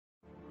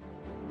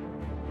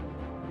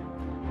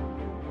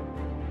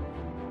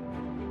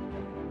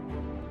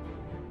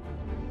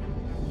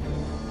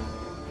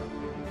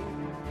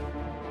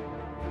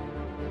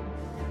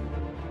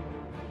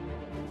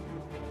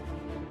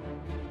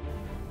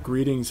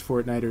Greetings,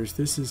 Fortniters.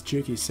 This is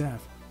JikkySef.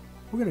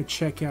 We're going to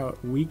check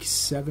out Week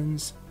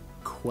 7's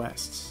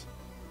quests.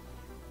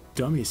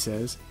 Dummy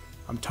says,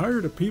 I'm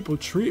tired of people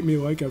treating me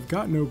like I've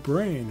got no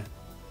brain.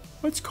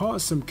 Let's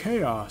cause some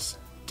chaos.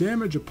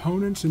 Damage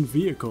opponents and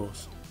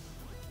vehicles.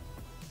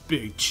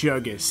 Big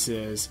Chuggus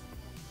says,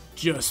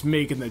 just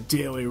making the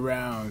daily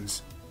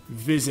rounds.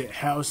 Visit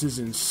houses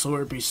in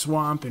Slurpy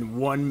Swamp in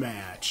one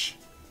match.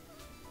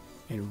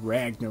 And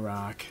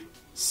Ragnarok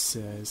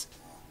says,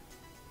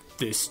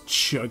 this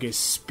Chuggus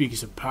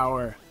speaks of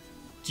power.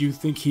 Do you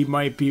think he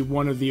might be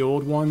one of the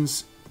old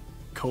ones?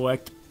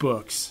 Collect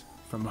books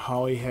from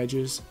Holly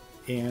Hedges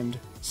and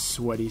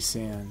Sweaty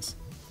Sands.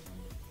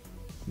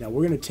 Now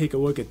we're going to take a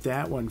look at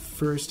that one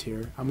first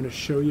here. I'm going to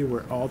show you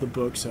where all the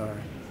books are.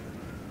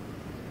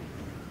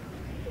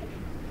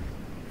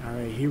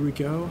 Alright, here we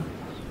go.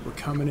 We're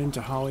coming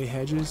into Holly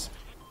Hedges.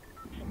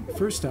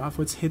 First off,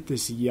 let's hit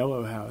this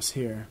yellow house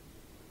here.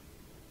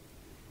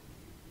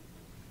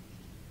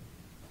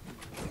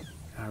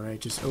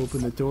 Alright, just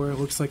open the door.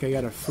 Looks like I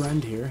got a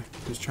friend here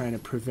who's trying to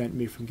prevent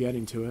me from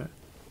getting to it.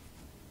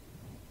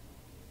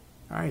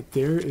 Alright,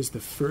 there is the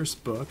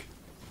first book.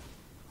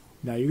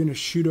 Now you're going to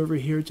shoot over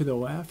here to the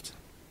left.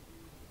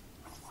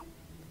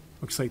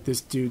 Looks like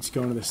this dude's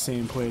going to the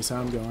same place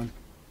I'm going.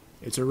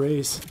 It's a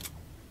race.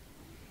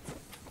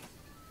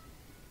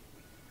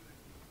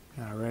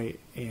 Alright,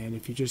 and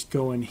if you just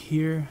go in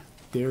here,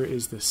 there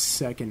is the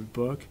second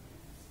book.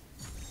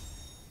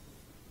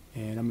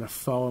 And I'm going to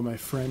follow my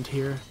friend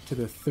here to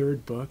the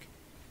third book.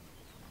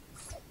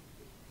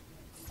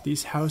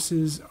 These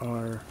houses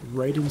are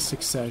right in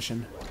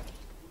succession.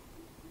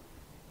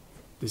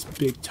 This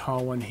big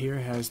tall one here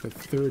has the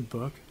third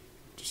book.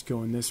 Just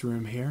go in this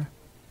room here.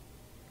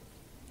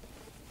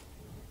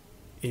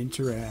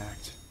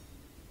 Interact.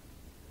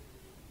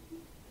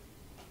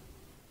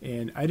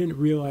 And I didn't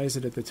realize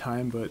it at the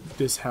time, but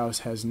this house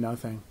has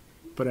nothing.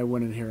 But I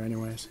went in here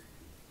anyways.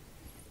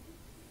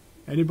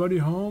 Anybody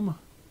home?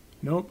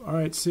 Nope.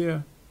 Alright, see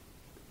ya.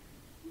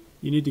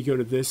 You need to go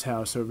to this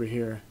house over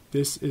here.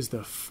 This is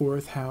the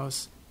fourth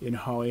house in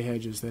Holly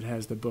Hedges that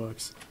has the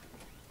books.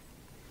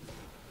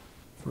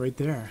 Right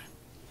there.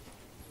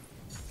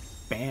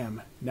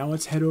 Bam. Now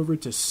let's head over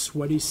to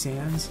Sweaty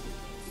Sands,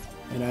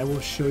 and I will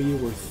show you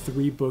where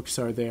 3 books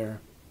are there.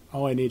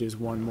 All I need is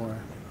one more.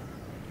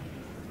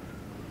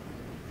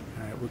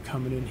 Alright, we're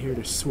coming in here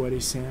to Sweaty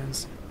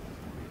Sands.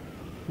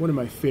 One of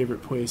my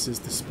favorite places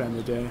to spend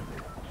the day.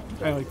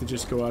 I like to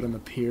just go out on the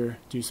pier,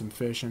 do some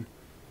fishing.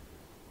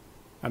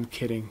 I'm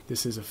kidding,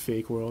 this is a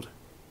fake world.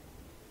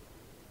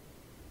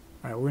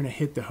 Alright, we're going to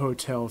hit the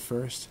hotel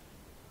first.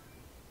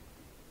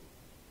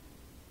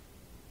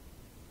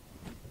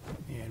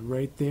 And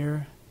right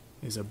there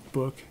is a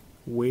book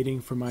waiting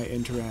for my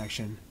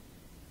interaction.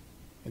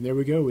 And there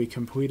we go, we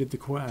completed the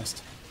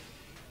quest.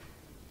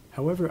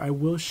 However, I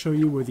will show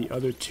you where the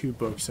other 2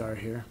 books are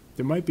here.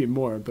 There might be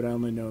more, but I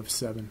only know of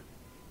 7.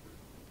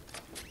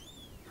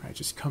 Alright,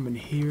 just come in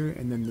here,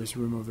 and then this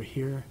room over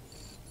here.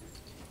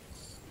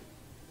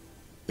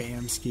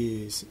 Bam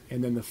skis.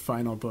 And then the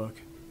final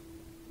book.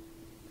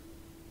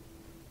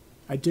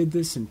 I did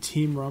this in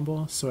Team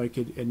Rumble so I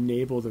could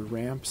enable the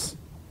ramps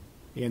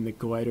and the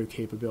glider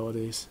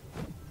capabilities.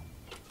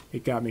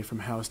 It got me from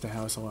house to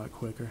house a lot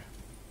quicker.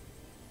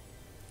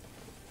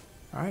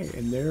 Alright,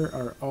 and there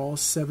are all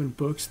 7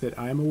 books that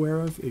I'm aware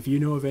of. If you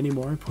know of any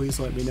more, please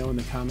let me know in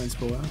the comments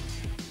below.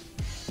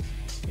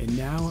 And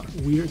now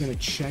we are going to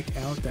check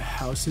out the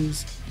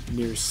houses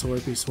near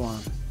Slurpy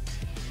Swamp.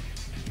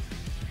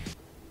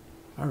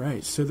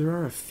 Alright, so there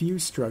are a few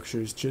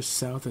structures just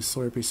south of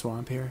Slurpy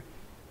Swamp here.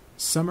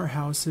 Some are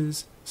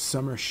houses,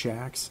 some are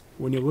shacks.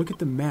 When you look at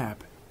the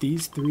map,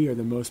 these 3 are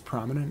the most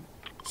prominent,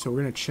 so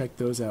we're going to check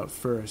those out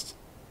first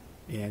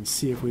and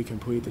see if we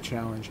complete the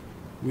challenge.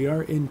 We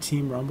are in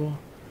Team Rumble,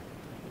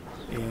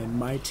 and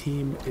my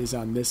team is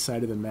on this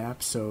side of the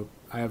map, so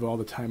I have all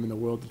the time in the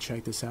world to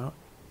check this out.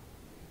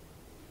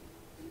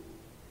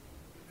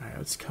 Alright,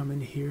 let's come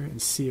in here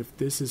and see if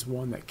this is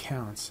one that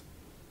counts.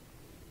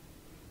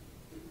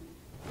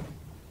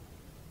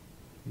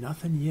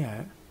 Nothing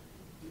yet.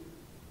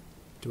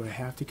 Do I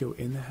have to go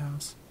in the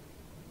house?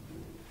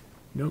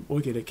 Nope,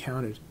 look at it,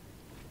 counted.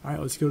 Alright,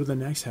 let's go to the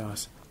next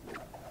house.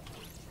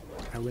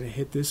 I'm going to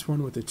hit this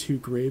one with the 2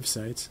 grave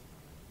sites.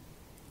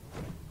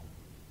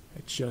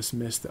 I just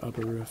missed the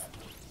upper roof.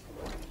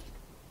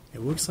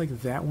 It looks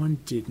like that one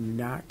did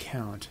not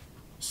count.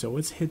 So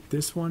let's hit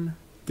this one.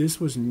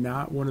 This was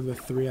not one of the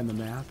 3 on the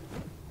map.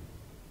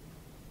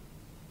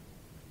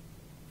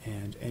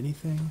 And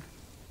anything?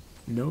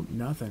 Nope,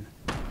 nothing.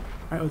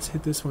 Alright, let's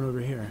hit this one over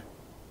here.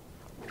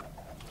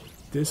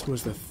 This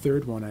was the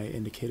 3rd one I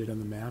indicated on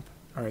the map.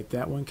 Alright,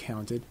 that one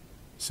counted.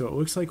 So it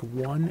looks like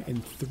 1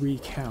 and 3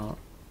 count.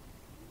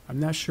 I'm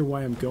not sure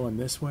why I'm going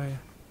this way.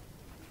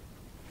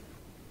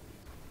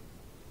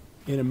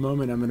 In a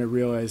moment I'm going to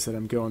realize that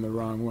I'm going the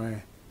wrong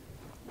way.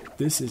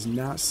 This is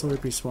not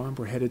Slurpy Swamp.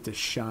 We're headed to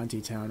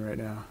Shantytown right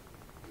now.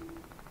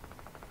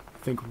 I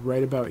think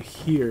right about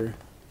here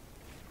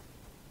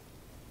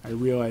I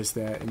realized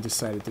that and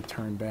decided to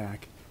turn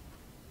back.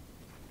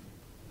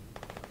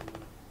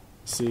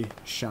 See?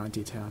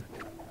 Shantytown.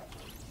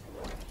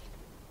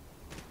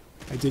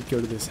 I did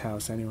go to this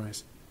house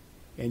anyways.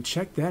 And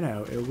check that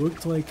out. It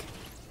looked like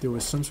there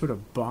was some sort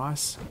of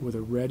boss with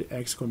a red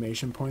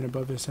exclamation point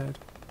above his head.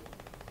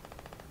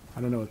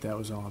 I don't know what that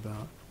was all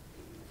about.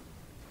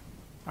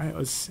 Alright,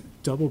 let's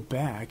double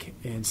back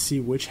and see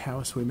which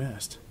house we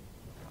missed.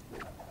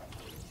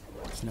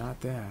 It's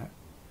not that.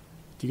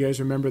 Do you guys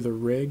remember the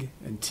rig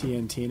and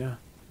TNTina?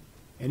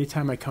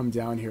 Anytime I come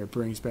down here, it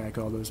brings back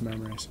all those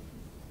memories.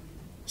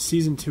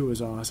 Season 2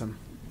 was awesome.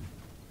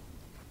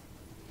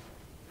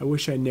 I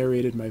wish I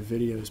narrated my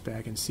videos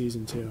back in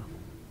Season 2.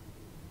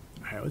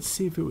 Alright, let's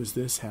see if it was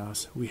this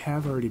house. We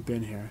have already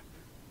been here.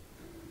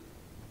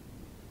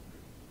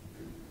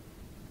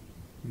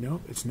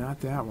 Nope, it's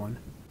not that one.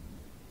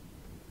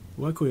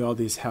 Luckily, all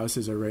these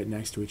houses are right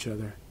next to each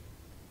other.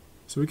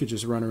 So we could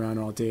just run around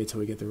all day until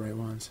we get the right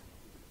ones.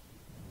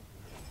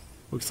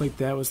 Looks like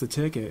that was the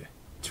ticket.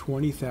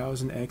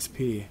 20,000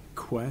 XP.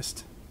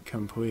 Quest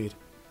complete.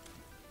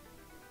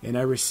 And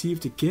I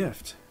received a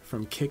gift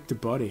from Kick the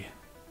Buddy.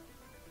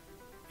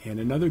 And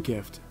another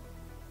gift.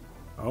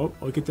 Oh,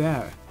 look at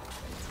that.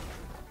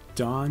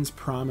 Dawn's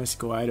Promise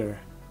Glider.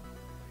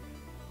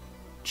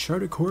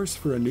 Chart a course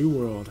for a new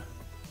world.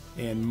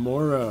 And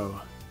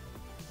Morrow.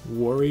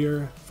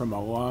 Warrior from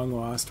a long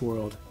lost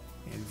world.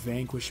 And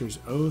Vanquisher's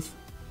Oath.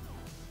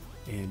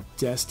 And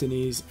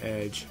Destiny's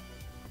Edge.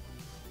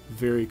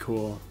 Very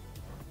cool.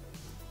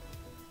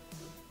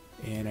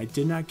 And I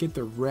did not get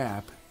the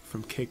wrap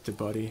from Kick the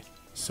Buddy.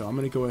 So I'm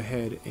going to go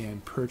ahead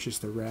and purchase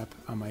the wrap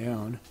on my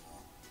own.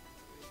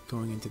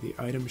 Going into the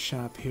item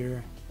shop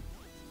here.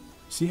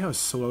 See how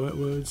slow it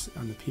loads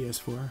on the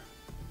PS4?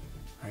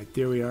 Alright,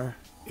 there we are.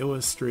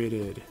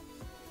 Illustrated.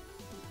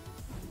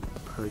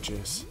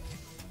 Purchase.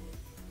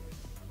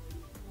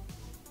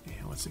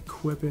 And let's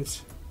equip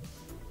it.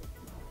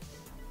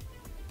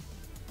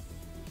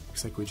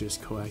 Looks like we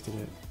just collected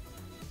it.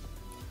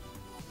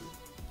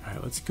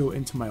 Alright, let's go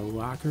into my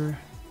locker.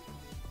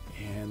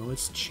 And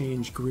let's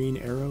change Green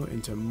Arrow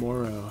into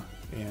Morrow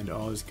and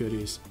all his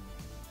goodies.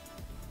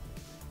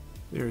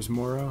 There's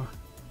Morrow.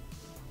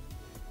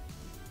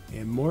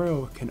 And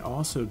Morrow can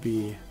also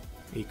be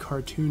a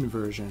cartoon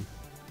version.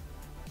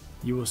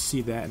 You will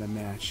see that in a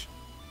match.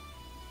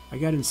 I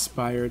got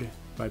inspired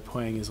by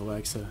playing as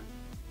Alexa.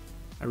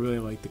 I really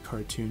like the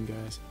cartoon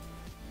guys.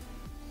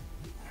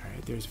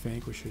 Alright, there's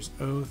Vanquisher's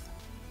Oath.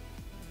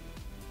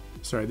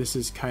 Sorry, this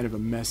is kind of a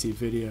messy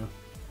video.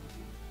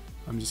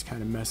 I'm just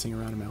kind of messing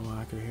around in my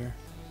locker here.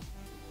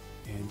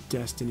 And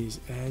Destiny's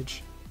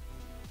Edge.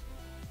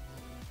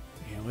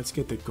 And let's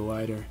get the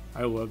glider.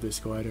 I love this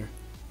glider.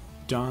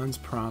 Dawn's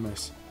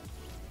Promise.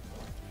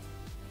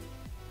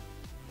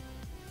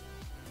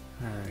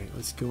 Alright,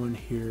 let's go in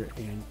here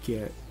and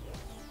get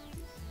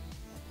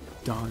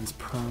Dawn's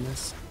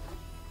Promise.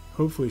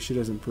 Hopefully she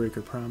doesn't break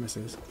her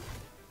promises.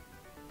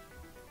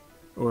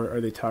 Or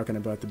are they talking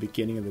about the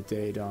beginning of the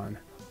day, Dawn?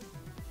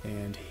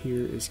 And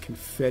here is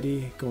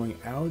confetti going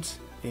out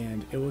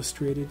and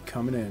illustrated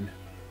coming in.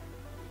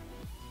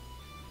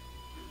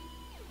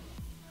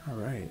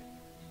 Alright.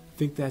 I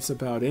think that's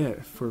about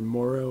it for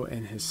Morrow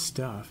and his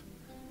stuff.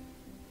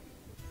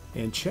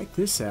 And check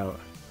this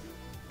out.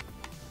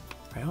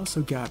 I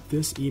also got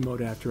this emote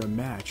after a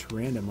match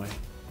randomly.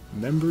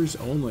 Members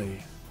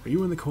only. Are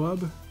you in the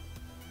club?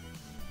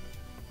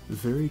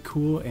 Very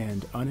cool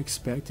and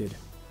unexpected.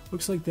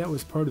 Looks like that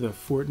was part of the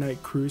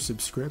Fortnite crew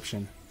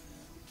subscription.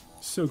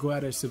 So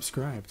glad I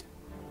subscribed.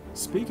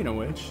 Speaking of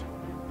which,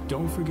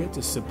 don't forget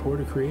to support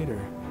a creator.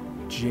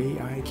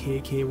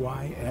 JikkySef.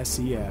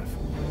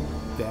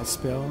 That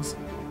spells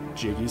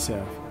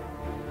JikkySef.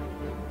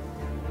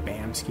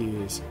 Bam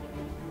skis.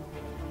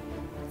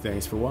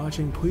 Thanks for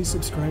watching. Please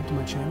subscribe to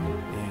my channel,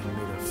 and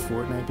may the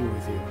Fortnite be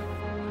with you.